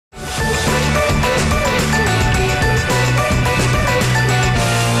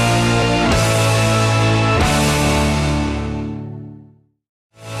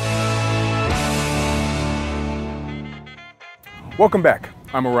Welcome back.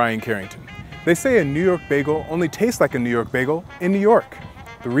 I'm Orion Carrington. They say a New York bagel only tastes like a New York bagel in New York.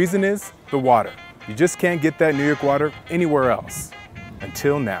 The reason is the water. You just can't get that New York water anywhere else.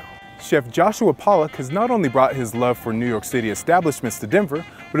 Until now. Chef Joshua Pollack has not only brought his love for New York City establishments to Denver,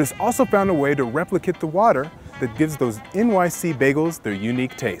 but has also found a way to replicate the water that gives those NYC bagels their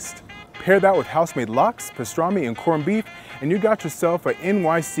unique taste. Pair that with house-made lox, pastrami, and corned beef, and you got yourself a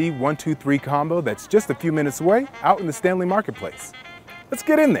NYC 1-2-3 combo that's just a few minutes away out in the Stanley Marketplace. Let's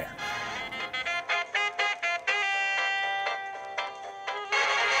get in there.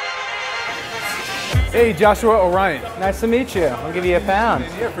 Hey, Joshua Orion. Nice to meet you. I'll give you a pound.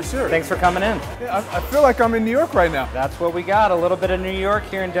 Yeah, for sure. Thanks for coming in. Yeah, I feel like I'm in New York right now. That's what we got, a little bit of New York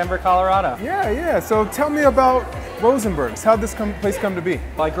here in Denver, Colorado. Yeah. So tell me about Rosenberg's. How'd this place come to be?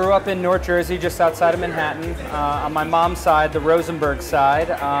 Well, I grew up in North Jersey, just outside of Manhattan. On my mom's side, the Rosenberg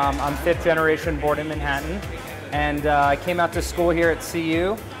side, I'm fifth generation born in Manhattan. And I came out to school here at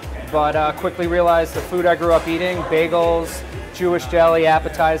CU, but quickly realized the food I grew up eating, bagels, Jewish deli,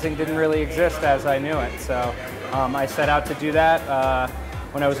 appetizing, didn't really exist as I knew it. So I set out to do that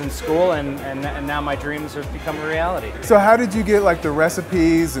when I was in school, and now my dreams have become a reality. So how did you get like the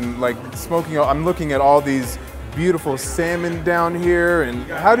recipes and like smoking? I'm looking at all these beautiful salmon down here, and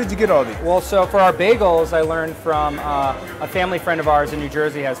how did you get all these? Well, so for our bagels, I learned from a family friend of ours in New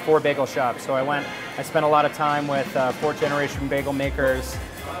Jersey has 4 bagel shops. So I spent a lot of time with 4th generation bagel makers.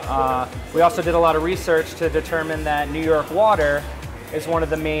 We also did a lot of research to determine that New York water is one of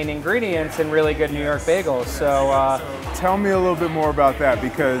the main ingredients in really good New York bagels. So tell me a little bit more about that,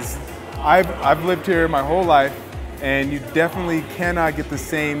 because I've lived here my whole life, and you definitely cannot get the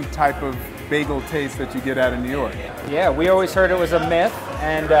same type of bagel taste that you get out of New York. Yeah, we always heard it was a myth,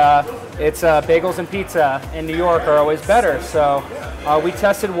 and it's bagels and pizza in New York are always better. So we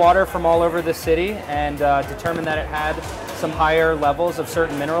tested water from all over the city and determined that it had some higher levels of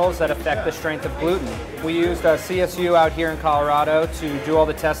certain minerals that affect the strength of gluten. We used CSU out here in Colorado to do all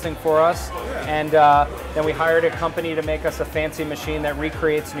the testing for us, and then we hired a company to make us a fancy machine that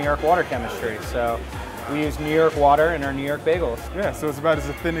recreates New York water chemistry. So we use New York water in our New York bagels. Yeah, so it's about as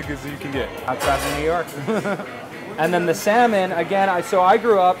authentic as you can get. Outside of New York. And then the salmon, again, so I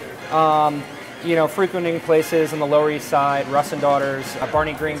grew up frequenting places on the Lower East Side, Russ and Daughters,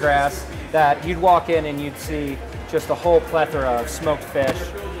 Barney Greengrass, that you'd walk in and you'd see just a whole plethora of smoked fish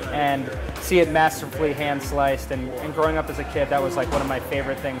and see it masterfully hand sliced. And growing up as a kid, that was like one of my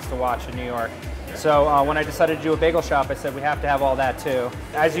favorite things to watch in New York. So when I decided to do a bagel shop, I said we have to have all that too.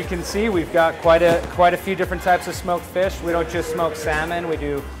 As you can see, we've got quite a few different types of smoked fish. We don't just smoke salmon. We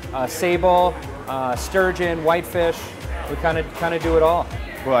do sable, sturgeon, whitefish. We kind of do it all.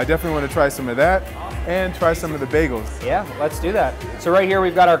 Well, I definitely want to try some of that and try some of the bagels. Yeah, let's do that. So right here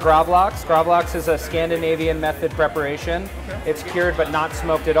we've got our gravlax. Gravlax is a Scandinavian method preparation. Okay. It's cured but not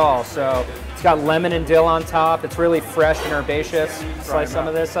smoked at all. So it's got lemon and dill on top. It's really fresh and herbaceous. Slice some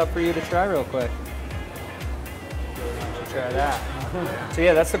of this up for you to try real quick. Try that. So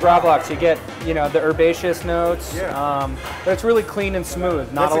yeah, that's the gravlax. You get, the herbaceous notes, but it's really clean and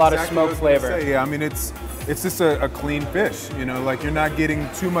smooth. Not a lot of smoke flavor. Yeah, I mean it's just a clean fish. Like you're not getting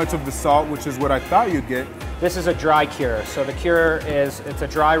too much of the salt, which is what I thought you'd get. This is a dry cure. So the cure is it's a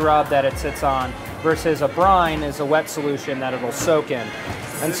dry rub that it sits on, versus a brine is a wet solution that it'll soak in.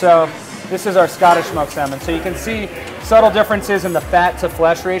 And so this is our Scottish smoked salmon. So you can see subtle differences in the fat to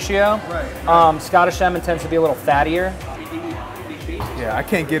flesh ratio. Right. Scottish salmon tends to be a little fattier. Yeah, I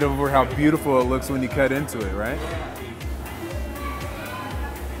can't get over how beautiful it looks when you cut into it, right?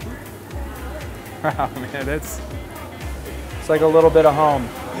 Wow, man, it's like a little bit of home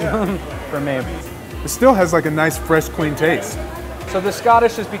for me. It still has like a nice, fresh, clean taste. So the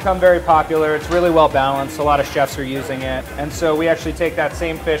Scottish has become very popular. It's really well balanced. A lot of chefs are using it. And so we actually take that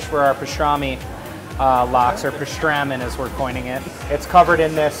same fish for our pastrami lox, or pastramen as we're coining it. It's covered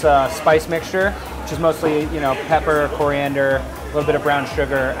in this spice mixture, which is mostly, pepper, coriander, a little bit of brown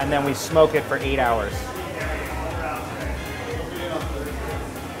sugar, and then we smoke it for 8 hours.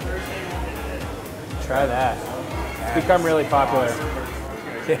 Try that. It's become really popular.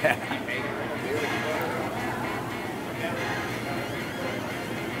 Yeah.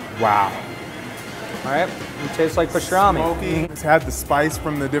 Wow. All right, it tastes like pastrami. Smoky. It's had the spice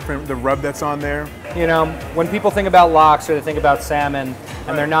from the rub that's on there. When people think about lox or they think about salmon,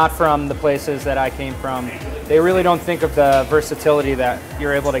 and they're not from the places that I came from, they really don't think of the versatility that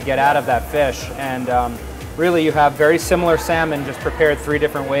you're able to get out of that fish. And really, you have very similar salmon, just prepared 3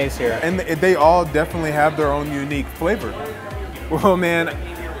 different ways here. And they all definitely have their own unique flavor. Well, man,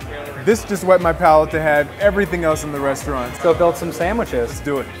 this just whet my palate to have everything else in the restaurant. Let's go build some sandwiches. Let's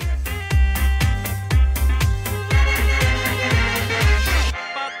do it.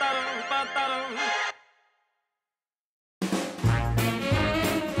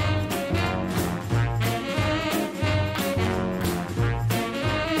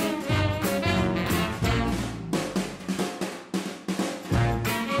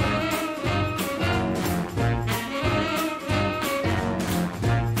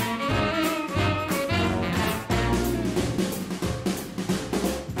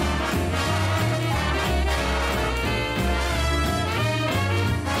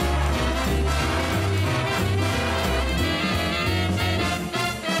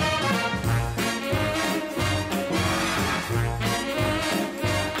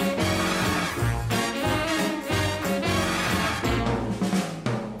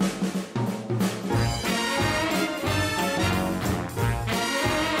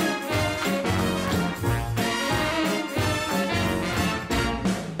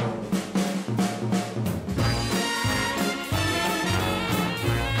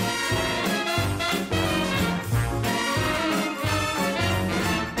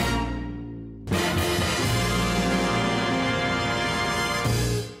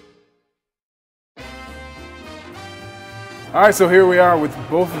 All right, so here we are with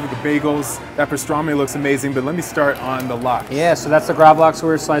both of the bagels. That pastrami looks amazing, but let me start on the lox. Yeah, so that's the gravlax we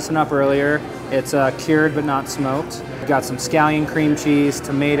were slicing up earlier. It's cured but not smoked. We've got some scallion cream cheese,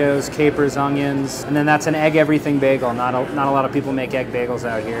 tomatoes, capers, onions, and then that's an egg everything bagel. Not a lot of people make egg bagels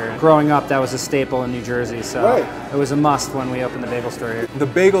out here. Growing up, that was a staple in New Jersey, so it was a must when we opened the bagel store here. The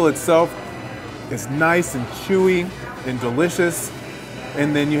bagel itself is nice and chewy and delicious.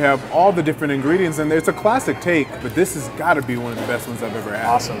 And then you have all the different ingredients in there. It's a classic take, but this has got to be one of the best ones I've ever had.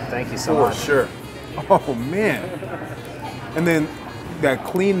 Awesome, thank you so much. For sure. Oh man. And then that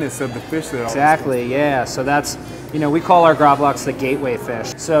cleanness of the fish that Exactly, yeah. So that's, we call our gravlax the gateway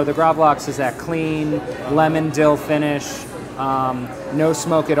fish. So the gravlax is that clean lemon dill finish, no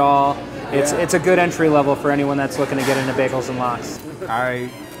smoke at all. It's a good entry level for anyone that's looking to get into bagels and lox.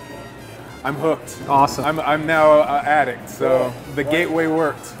 I'm hooked. Awesome. I'm now an addict, so the gateway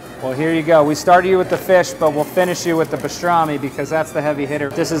worked. Well, here you go. We started you with the fish, but we'll finish you with the pastrami because that's the heavy hitter.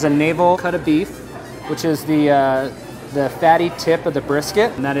 This is a navel cut of beef, which is the fatty tip of the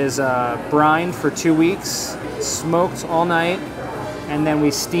brisket. And that is brined for 2 weeks, smoked all night, and then we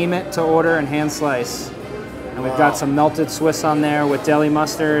steam it to order and hand slice. And we've got some melted Swiss on there with deli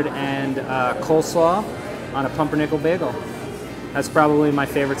mustard and coleslaw on a pumpernickel bagel. That's probably my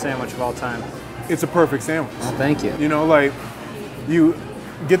favorite sandwich of all time. It's a perfect sandwich. Well, thank you. You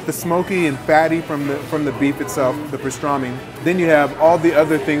get the smoky and fatty from the beef itself, the pastrami. Then you have all the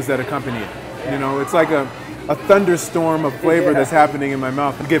other things that accompany it. It's like a thunderstorm of flavor that's happening in my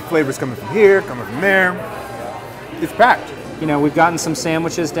mouth. You get flavors coming from here, coming from there. It's packed. We've gotten some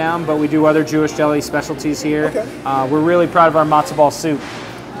sandwiches down, but we do other Jewish deli specialties here. Okay. We're really proud of our matzo ball soup.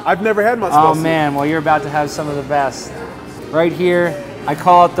 I've never had matzo ball soup. Oh man, well you're about to have some of the best. Right here, I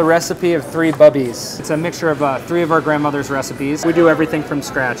call it the recipe of 3 bubbies. It's a mixture of 3 of our grandmother's recipes. We do everything from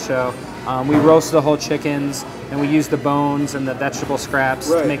scratch, so we roast the whole chickens, and we use the bones and the vegetable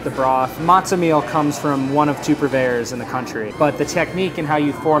scraps to make the broth. Matzah meal comes from one of 2 purveyors in the country, but the technique and how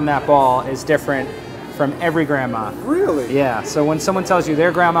you form that ball is different from every grandma. Really? Yeah, so when someone tells you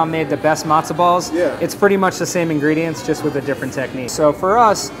their grandma made the best matzo balls, it's pretty much the same ingredients, just with a different technique. So for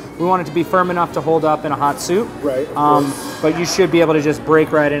us, we want it to be firm enough to hold up in a hot soup. Right. But you should be able to just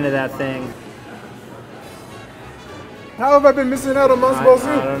break right into that thing. How have I been missing out on matzo ball soup?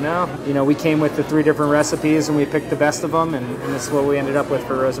 I don't know. We came with the 3 different recipes and we picked the best of them, and this is what we ended up with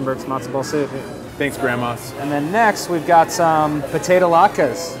for Rosenberg's matzo ball soup. Thanks, grandmas. And then next, we've got some potato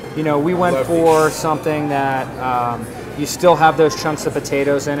latkes. We went for something that you still have those chunks of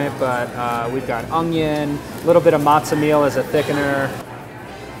potatoes in it, but we've got onion, a little bit of matzah meal as a thickener.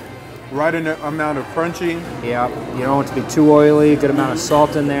 Right amount of crunchy. Yeah, you don't want it to be too oily, good amount of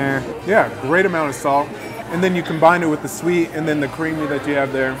salt in there. Yeah, great amount of salt. And then you combine it with the sweet and then the creamy that you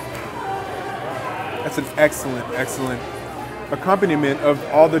have there. That's an excellent, excellent accompaniment of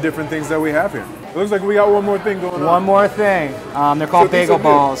all the different things that we have here. It looks like we got one more thing going on. One more thing. They're called bagel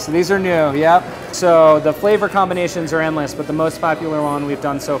balls. So these are new, yep. So the flavor combinations are endless, but the most popular one we've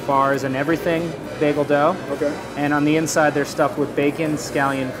done so far is an everything bagel dough. Okay. And on the inside, they're stuffed with bacon,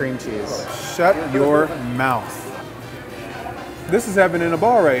 scallion, cream cheese. Shut your mouth. This is heaven in a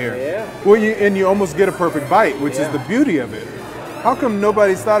ball right here. Yeah. Well, you almost get a perfect bite, which is the beauty of it. How come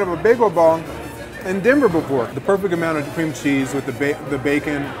nobody's thought of a bagel ball in Denver before? The perfect amount of cream cheese with the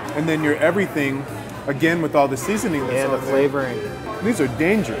bacon, and then your everything, again with all the seasoning that's on the flavoring. These are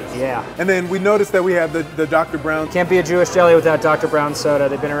dangerous. Yeah. And then we noticed that we have the Dr. Brown. Can't be a Jewish deli without Dr. Brown soda.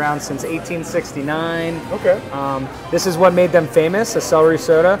 They've been around since 1869. Okay. This is what made them famous, a celery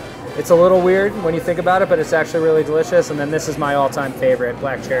soda. It's a little weird when you think about it, but it's actually really delicious. And then this is my all-time favorite,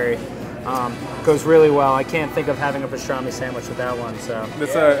 black cherry. Goes really well. I can't think of having a pastrami sandwich with that one.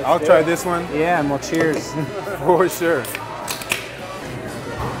 So I'll try this one. Yeah, and well, cheers. For sure.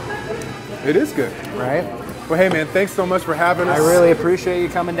 It is good. Right? Well, hey man, thanks so much for having us. I really appreciate you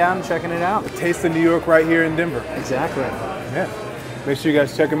coming down and checking it out. Taste of New York right here in Denver. Exactly. Yeah. Make sure you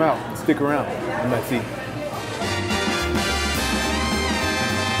guys check them out. Stick around. You might see.